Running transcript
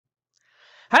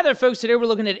Hi there, folks. Today we're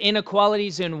looking at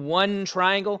inequalities in one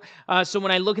triangle. So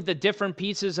when I look at the different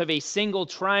pieces of a single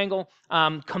triangle,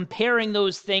 comparing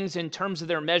those things in terms of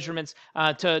their measurements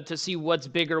to see what's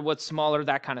bigger, what's smaller,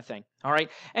 that kind of thing. All right.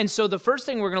 And so the first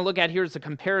thing we're going to look at here is the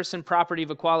comparison property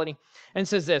of equality. And it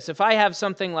says this: if I have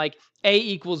something like A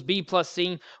equals B plus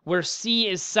C, where C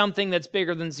is something that's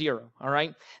bigger than 0, all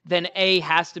right, then A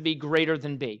has to be greater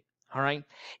than B. All right.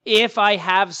 If I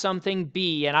have something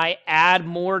B and I add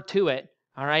more to it,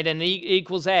 all right, and E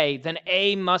equals A, then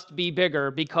A must be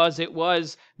bigger because it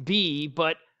was B,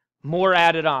 but more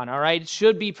added on, all right? It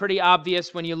should be pretty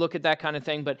obvious when you look at that kind of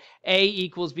thing, but A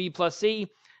equals B plus C.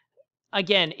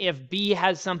 Again, if B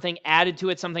has something added to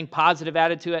it, something positive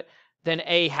added to it, then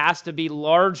A has to be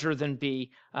larger than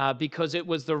B because it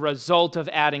was the result of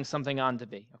adding something on to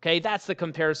B, okay? That's the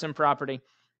comparison property.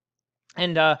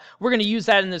 And we're going to use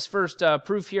that in this first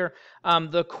proof here,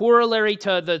 the corollary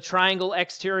to the triangle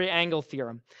exterior angle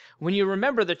theorem. When you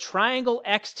remember, the triangle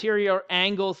exterior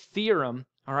angle theorem,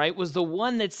 all right, was the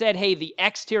one that said, hey, the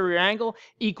exterior angle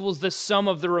equals the sum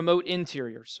of the remote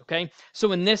interiors, okay?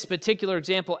 So in this particular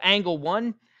example, angle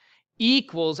 1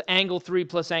 equals angle 3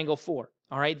 plus angle 4,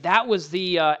 all right? That was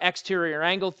the exterior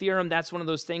angle theorem. That's one of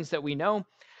those things that we know.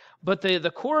 But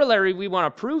the corollary we want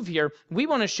to prove here, we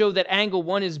want to show that angle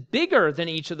 1 is bigger than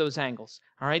each of those angles.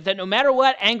 All right, that no matter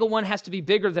what, angle 1 has to be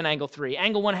bigger than angle 3.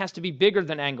 Angle 1 has to be bigger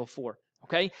than angle 4.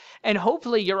 Okay, and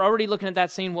hopefully you're already looking at that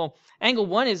saying, well, angle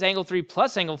 1 is angle 3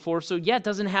 plus angle 4, so yeah, it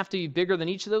doesn't have to be bigger than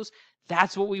each of those.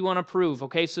 That's what we want to prove.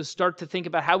 Okay, so start to think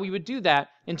about how we would do that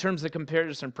in terms of the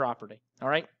comparison property. All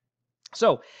right,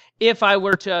 so if I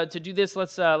were to do this,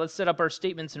 let's set up our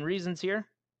statements and reasons here.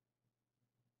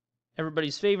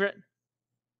 Everybody's favorite.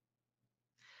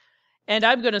 And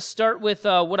I'm going to start with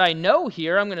what I know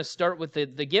here. I'm going to start with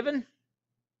the given.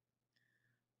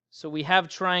 So we have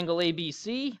triangle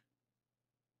ABC,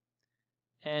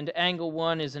 and angle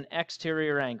 1 is an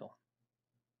exterior angle.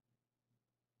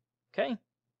 Okay?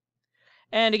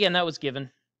 And again, that was given.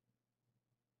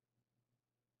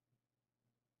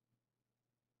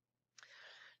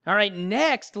 All right,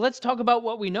 next, let's talk about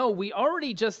what we know. We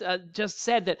already just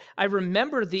said that I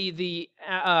remember the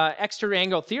exterior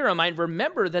angle theorem. I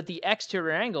remember that the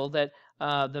exterior angle, that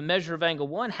the measure of angle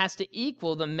 1 has to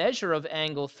equal the measure of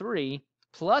angle 3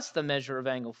 plus the measure of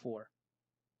angle 4.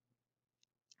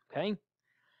 Okay?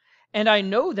 And I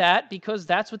know that because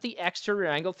that's what the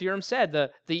exterior angle theorem said.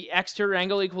 The exterior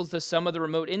angle equals the sum of the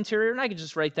remote interior, and I could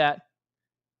just write that.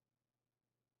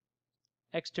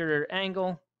 Exterior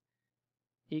angle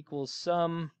equals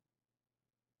sum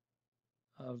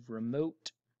of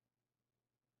remote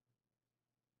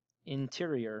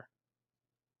interior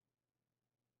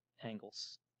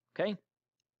angles, okay?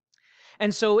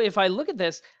 And so if I look at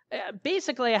this,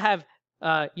 basically I have,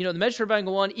 the measure of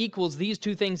angle 1 equals these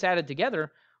two things added together.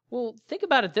 Well, think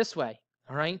about it this way,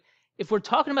 all right? If we're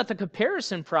talking about the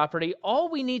comparison property,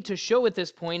 all we need to show at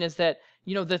this point is that,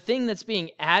 the thing that's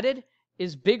being added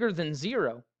is bigger than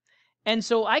 0. And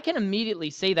so I can immediately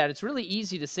say that. It's really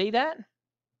easy to say that.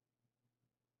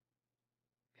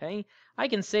 Okay, I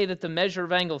can say that the measure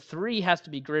of angle 3 has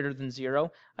to be greater than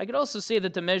 0. I could also say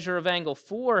that the measure of angle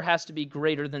 4 has to be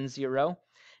greater than 0.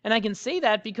 And I can say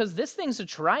that because this thing's a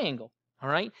triangle, all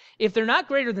right? If they're not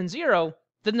greater than 0,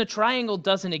 then the triangle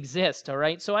doesn't exist, all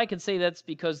right? So I can say that's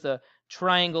because the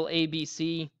triangle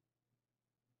ABC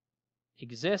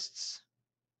exists.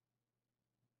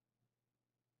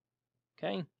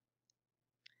 Okay.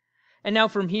 And now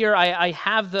from here, I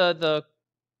have the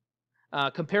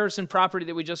comparison property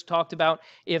that we just talked about.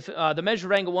 If the measure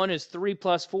of angle 1 is 3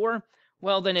 plus 4,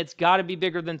 well, then it's got to be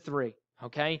bigger than 3,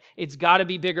 okay? It's got to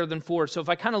be bigger than 4. So if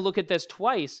I kind of look at this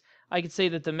twice, I could say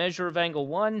that the measure of angle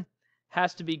 1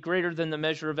 has to be greater than the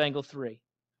measure of angle 3,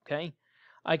 okay?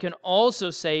 I can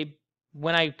also say,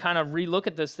 when I kind of relook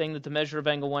at this thing, that the measure of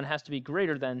angle 1 has to be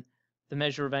greater than the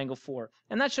measure of angle 4.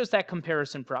 And that's just that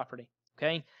comparison property,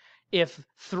 okay? If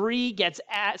 3 gets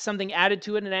something added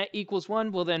to it and that equals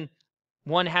 1, well then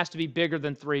 1 has to be bigger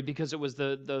than 3 because it was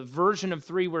the version of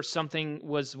 3 where something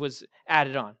was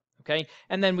added on, okay?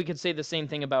 And then we could say the same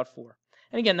thing about 4.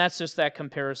 And again, that's just that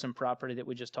comparison property that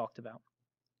we just talked about.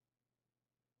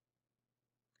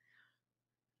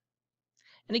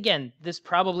 And again, this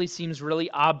probably seems really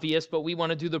obvious, but we want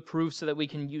to do the proof so that we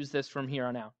can use this from here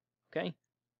on out, okay?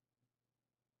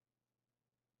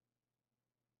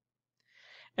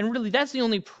 And really, that's the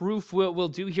only proof we'll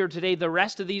do here today. The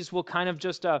rest of these will kind of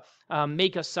just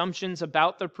make assumptions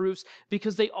about the proofs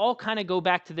because they all kind of go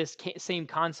back to this same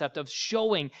concept of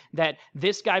showing that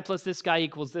this guy plus this guy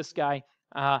equals this guy.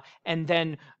 And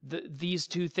then these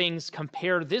two things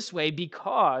compare this way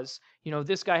because,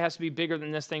 this guy has to be bigger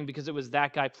than this thing because it was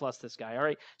that guy plus this guy, all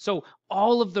right? So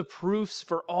all of the proofs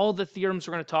for all the theorems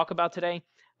we're going to talk about today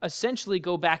essentially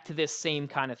go back to this same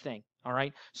kind of thing, all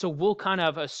right? So we'll kind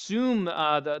of assume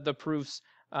the proofs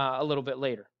a little bit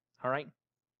later, all right?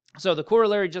 So the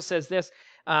corollary just says this: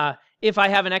 if I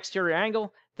have an exterior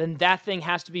angle, then that thing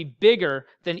has to be bigger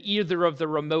than either of the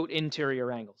remote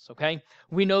interior angles, okay?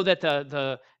 We know that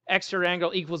the exterior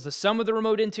angle equals the sum of the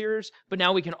remote interiors, but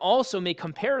now we can also make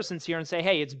comparisons here and say,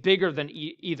 hey, it's bigger than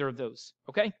either of those,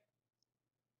 okay?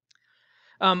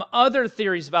 Other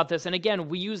theories about this, and again,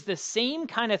 we use the same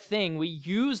kind of thing. We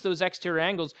use those exterior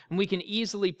angles, and we can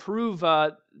easily prove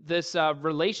this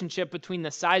relationship between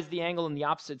the size of the angle and the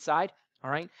opposite side. All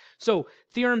right, so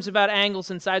theorems about angles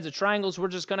and sides of triangles, we're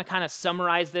just going to kind of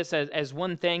summarize this as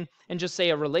one thing and just say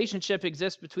a relationship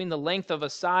exists between the length of a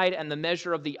side and the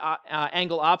measure of the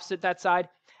angle opposite that side.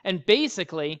 And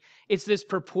basically, it's this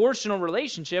proportional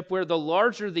relationship where the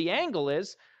larger the angle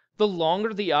is, the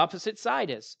longer the opposite side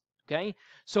is. Okay,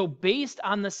 so based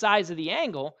on the size of the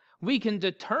angle, we can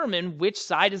determine which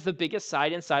side is the biggest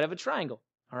side inside of a triangle.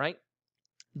 All right.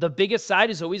 The biggest side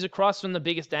is always across from the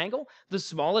biggest angle. The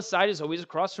smallest side is always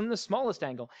across from the smallest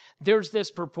angle. There's this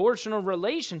proportional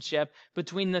relationship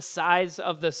between the size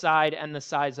of the side and the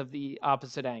size of the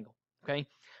opposite angle. Okay.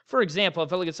 For example,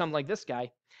 if I look at something like this guy,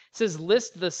 it says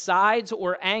list the sides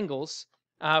or angles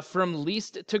from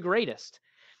least to greatest.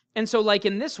 And so like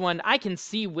in this one, I can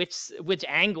see which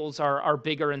angles are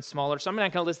bigger and smaller. So I'm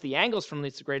not going to list the angles from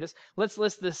least to greatest. Let's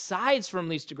list the sides from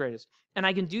least to greatest. And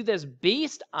I can do this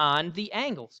based on the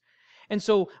angles. And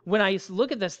so when I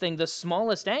look at this thing, the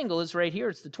smallest angle is right here.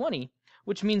 It's the 20,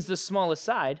 which means the smallest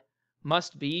side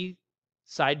must be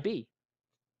side B.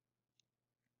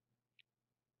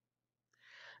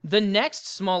 The next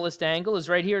smallest angle is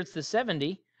right here. It's the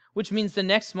 70, which means the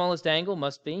next smallest angle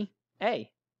must be A.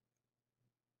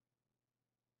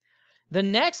 The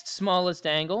next smallest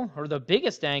angle, or the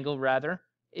biggest angle rather,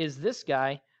 is this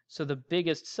guy, so the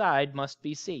biggest side must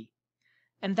be C.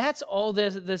 And that's all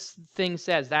this thing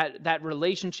says. That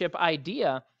relationship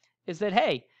idea is that,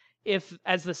 hey, if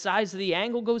as the size of the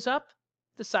angle goes up,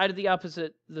 the size of the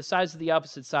opposite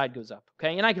side goes up,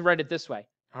 okay? And I can write it this way,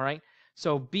 all right?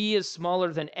 So B is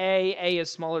smaller than A is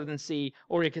smaller than C,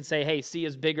 or you could say, hey, C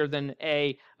is bigger than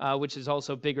A, which is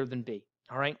also bigger than B,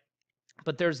 all right?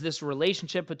 But there's this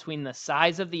relationship between the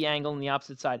size of the angle and the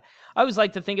opposite side. I always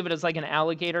like to think of it as like an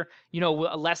alligator,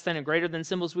 less than and greater than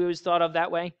symbols we always thought of that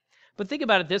way. But think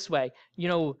about it this way,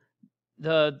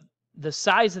 the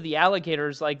size of the alligator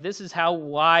is like, this is how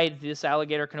wide this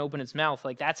alligator can open its mouth.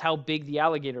 Like that's how big the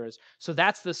alligator is. So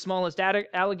that's the smallest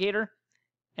alligator,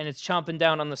 and it's chomping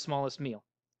down on the smallest meal,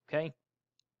 okay?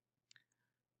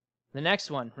 The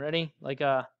next one, ready?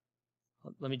 Let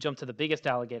me jump to the biggest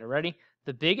alligator. Ready?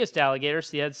 The biggest alligator,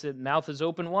 see its mouth is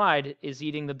open wide, is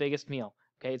eating the biggest meal.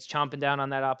 Okay, it's chomping down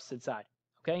on that opposite side.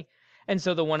 Okay, and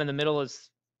so the one in the middle is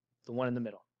the one in the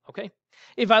middle. Okay,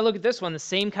 if I look at this one, the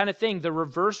same kind of thing. The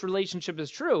reverse relationship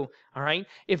is true. All right,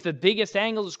 if the biggest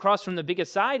angle is across from the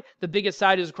biggest side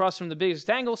is across from the biggest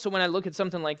angle. So when I look at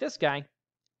something like this guy,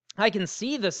 I can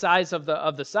see the size of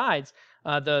the sides.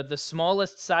 The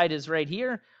smallest side is right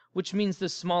here, which means the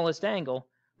smallest angle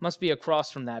must be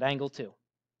across from that angle too.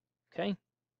 Okay.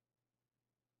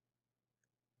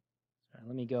 Right,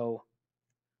 let me go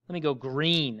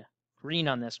green. Green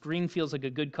on this. Green feels like a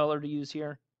good color to use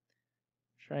here.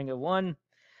 Triangle 1.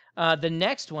 The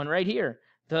next one right here.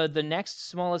 The next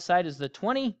smallest side is the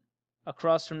 20.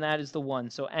 Across from that is the 1.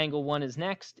 So angle 1 is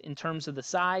next in terms of the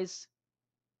size.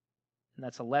 And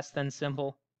that's a less than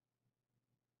symbol.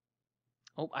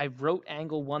 Oh, I wrote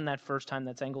angle 1 that first time.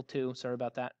 That's angle 2. Sorry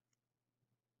about that.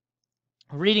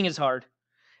 Reading is hard.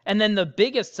 And then the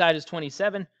biggest side is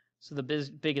 27, so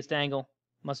the biggest angle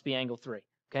must be angle 3,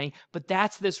 okay? But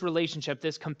that's this relationship,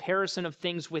 this comparison of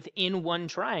things within one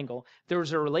triangle.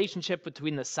 There's a relationship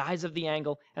between the size of the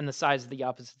angle and the size of the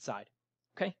opposite side,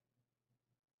 okay?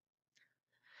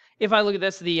 If I look at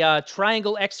this, the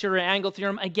triangle exterior angle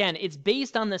theorem, again, it's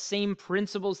based on the same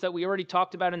principles that we already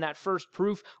talked about in that first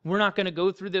proof. We're not going to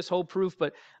go through this whole proof,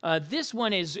 but this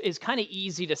one is kind of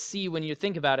easy to see when you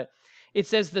think about it. It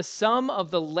says the sum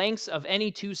of the lengths of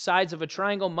any two sides of a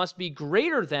triangle must be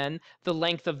greater than the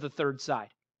length of the third side.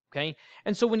 Okay,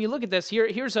 and so when you look at this,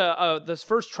 here's this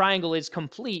first triangle is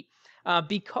complete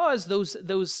because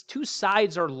those two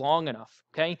sides are long enough.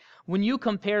 Okay, when you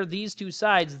compare these two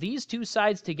sides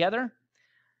together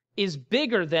is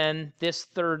bigger than this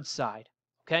third side.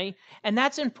 Okay, and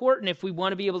that's important if we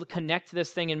want to be able to connect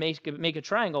this thing and make a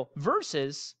triangle.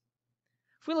 Versus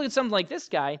If we look at something like this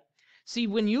guy, see,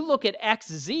 when you look at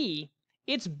xz,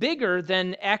 it's bigger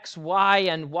than xy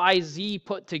and yz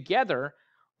put together,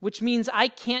 which means I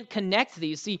can't connect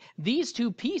these. See, these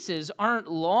two pieces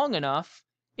aren't long enough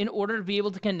in order to be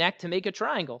able to connect to make a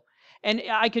triangle. And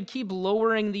I could keep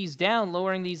lowering these down,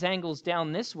 lowering these angles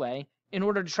down this way in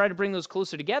order to try to bring those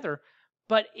closer together.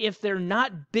 But if they're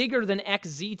not bigger than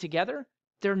xz together,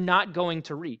 they're not going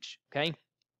to reach, okay?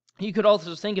 You could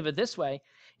also think of it this way.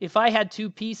 If I had two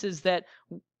pieces that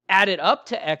added up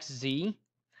to xz,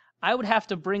 I would have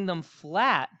to bring them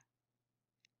flat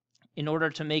in order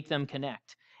to make them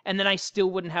connect. And then I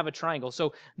still wouldn't have a triangle.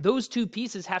 So those two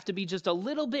pieces have to be just a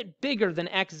little bit bigger than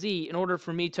xz in order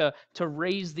for me to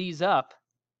raise these up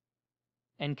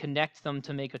and connect them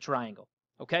to make a triangle,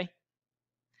 okay?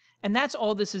 And that's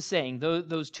all this is saying.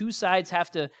 Those two sides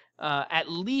have to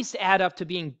at least add up to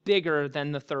being bigger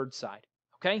than the third side,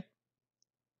 okay?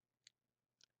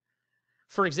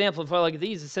 For example, if I look at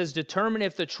these, it says determine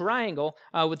if the triangle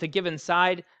with a given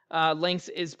side length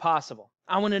is possible.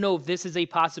 I want to know if this is a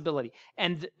possibility.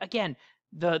 And again,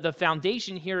 the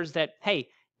foundation here is that, hey,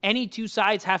 any two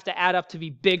sides have to add up to be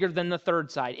bigger than the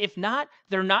third side. If not,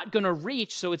 they're not going to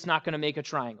reach, so it's not going to make a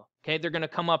triangle. Okay, they're going to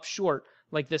come up short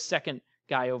like this second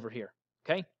guy over here.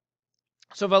 Okay,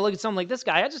 so if I look at something like this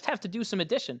guy, I just have to do some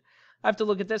addition. I have to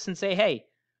look at this and say, hey,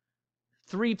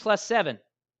 3 plus 7,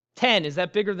 10, is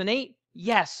that bigger than 8?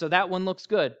 Yes, so that one looks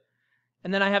good.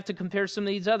 And then I have to compare some of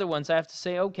these other ones. I have to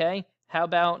say, okay, how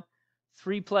about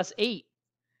 3 plus 8?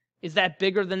 Is that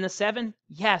bigger than the 7?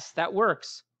 Yes, that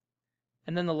works.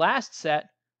 And then the last set,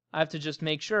 I have to just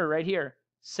make sure right here.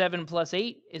 7 plus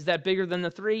 8, is that bigger than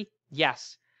the 3?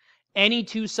 Yes. Any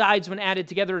two sides when added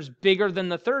together is bigger than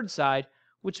the third side,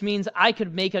 which means I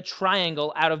could make a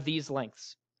triangle out of these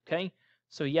lengths. Okay?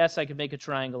 So yes, I could make a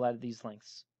triangle out of these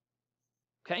lengths.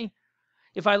 Okay?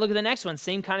 If I look at the next one,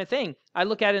 same kind of thing. I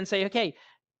look at it and say, okay,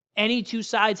 any two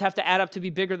sides have to add up to be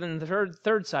bigger than the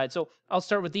third side. So I'll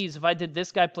start with these. If I did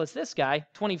this guy plus this guy,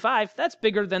 25, that's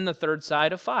bigger than the third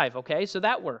side of 5. Okay, so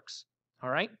that works. All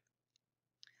right.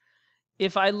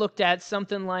 If I looked at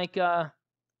something like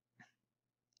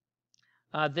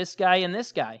this guy and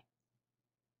this guy,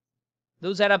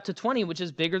 those add up to 20, which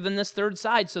is bigger than this third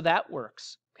side, so that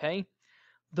works. Okay.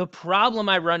 The problem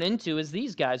I run into is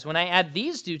these guys. When I add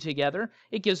these two together,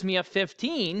 it gives me a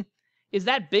 15. Is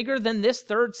that bigger than this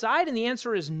third side? And the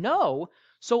answer is no.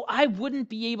 So I wouldn't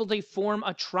be able to form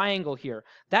a triangle here.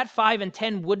 That 5 and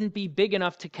 10 wouldn't be big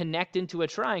enough to connect into a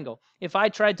triangle. If I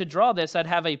tried to draw this, I'd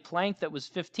have a plank that was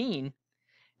 15.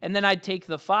 And then I'd take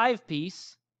the 5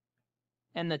 piece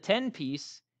and the 10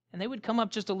 piece, and they would come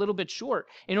up just a little bit short.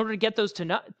 In order to get those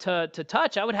to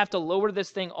touch, I would have to lower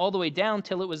this thing all the way down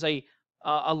till it was a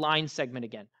line segment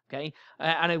again, okay?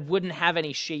 And I wouldn't have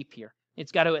any shape here.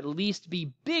 It's got to at least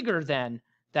be bigger than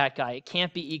that guy. It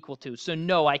can't be equal to. So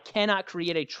no, I cannot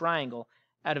create a triangle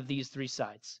out of these three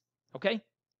sides, okay?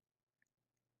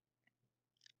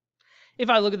 If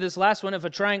I look at this last one, if a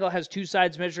triangle has two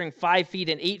sides measuring 5 feet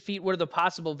and 8 feet, what are the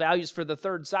possible values for the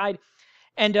third side?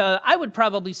 And I would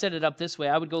probably set it up this way.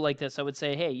 I would go like this. I would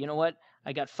say, hey, you know what?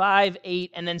 I got 5,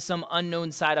 8, and then some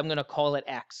unknown side. I'm going to call it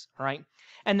X, all right?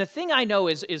 And the thing I know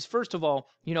is first of all,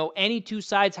 you know, any two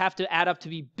sides have to add up to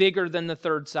be bigger than the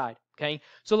third side, okay?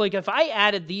 So like if I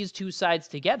added these two sides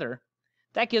together,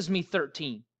 that gives me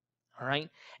 13, all right?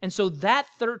 And so that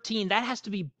 13, that has to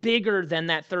be bigger than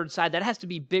that third side. That has to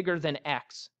be bigger than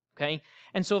X, okay?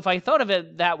 And so if I thought of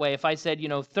it that way, if I said, you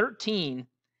know, 13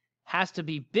 has to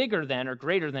be bigger than or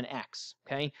greater than X,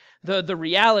 okay? The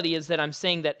reality is that I'm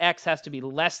saying that X has to be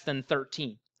less than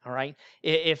 13. All right.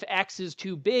 If X is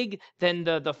too big, then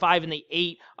the 5 and the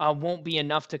 8 won't be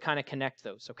enough to kind of connect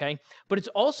those. Okay. But it's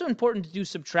also important to do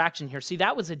subtraction here. See,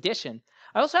 that was addition.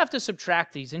 I also have to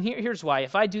subtract these. And here's why.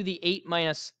 If I do the 8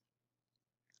 minus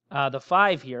the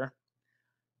 5 here,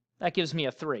 that gives me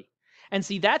a 3. And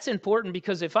see, that's important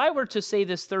because if I were to say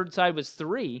this third side was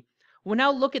 3, well,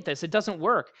 now look at this. It doesn't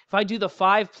work. If I do the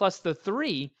 5 plus the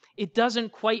 3, it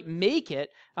doesn't quite make it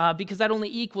because that only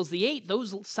equals the 8.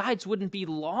 Those sides wouldn't be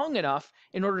long enough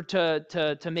in order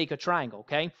to make a triangle,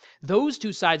 okay? Those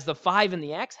two sides, the 5 and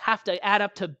the X, have to add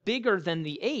up to bigger than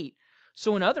the 8.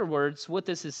 So in other words, what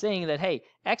this is saying that, hey,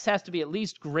 X has to be at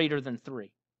least greater than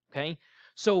 3, okay?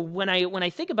 So when I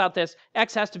think about this,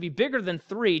 X has to be bigger than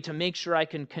 3 to make sure I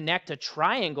can connect a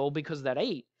triangle because of that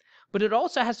 8. But it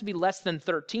also has to be less than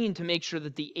 13 to make sure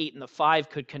that the 8 and the 5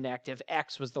 could connect if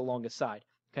X was the longest side.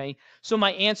 Okay, so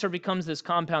my answer becomes this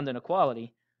compound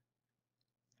inequality.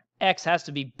 X has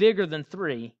to be bigger than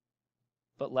 3,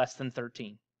 but less than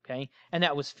 13. Okay, and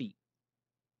that was feet.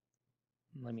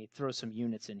 Let me throw some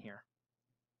units in here.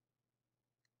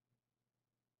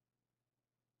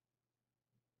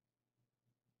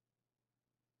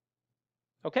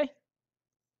 Okay.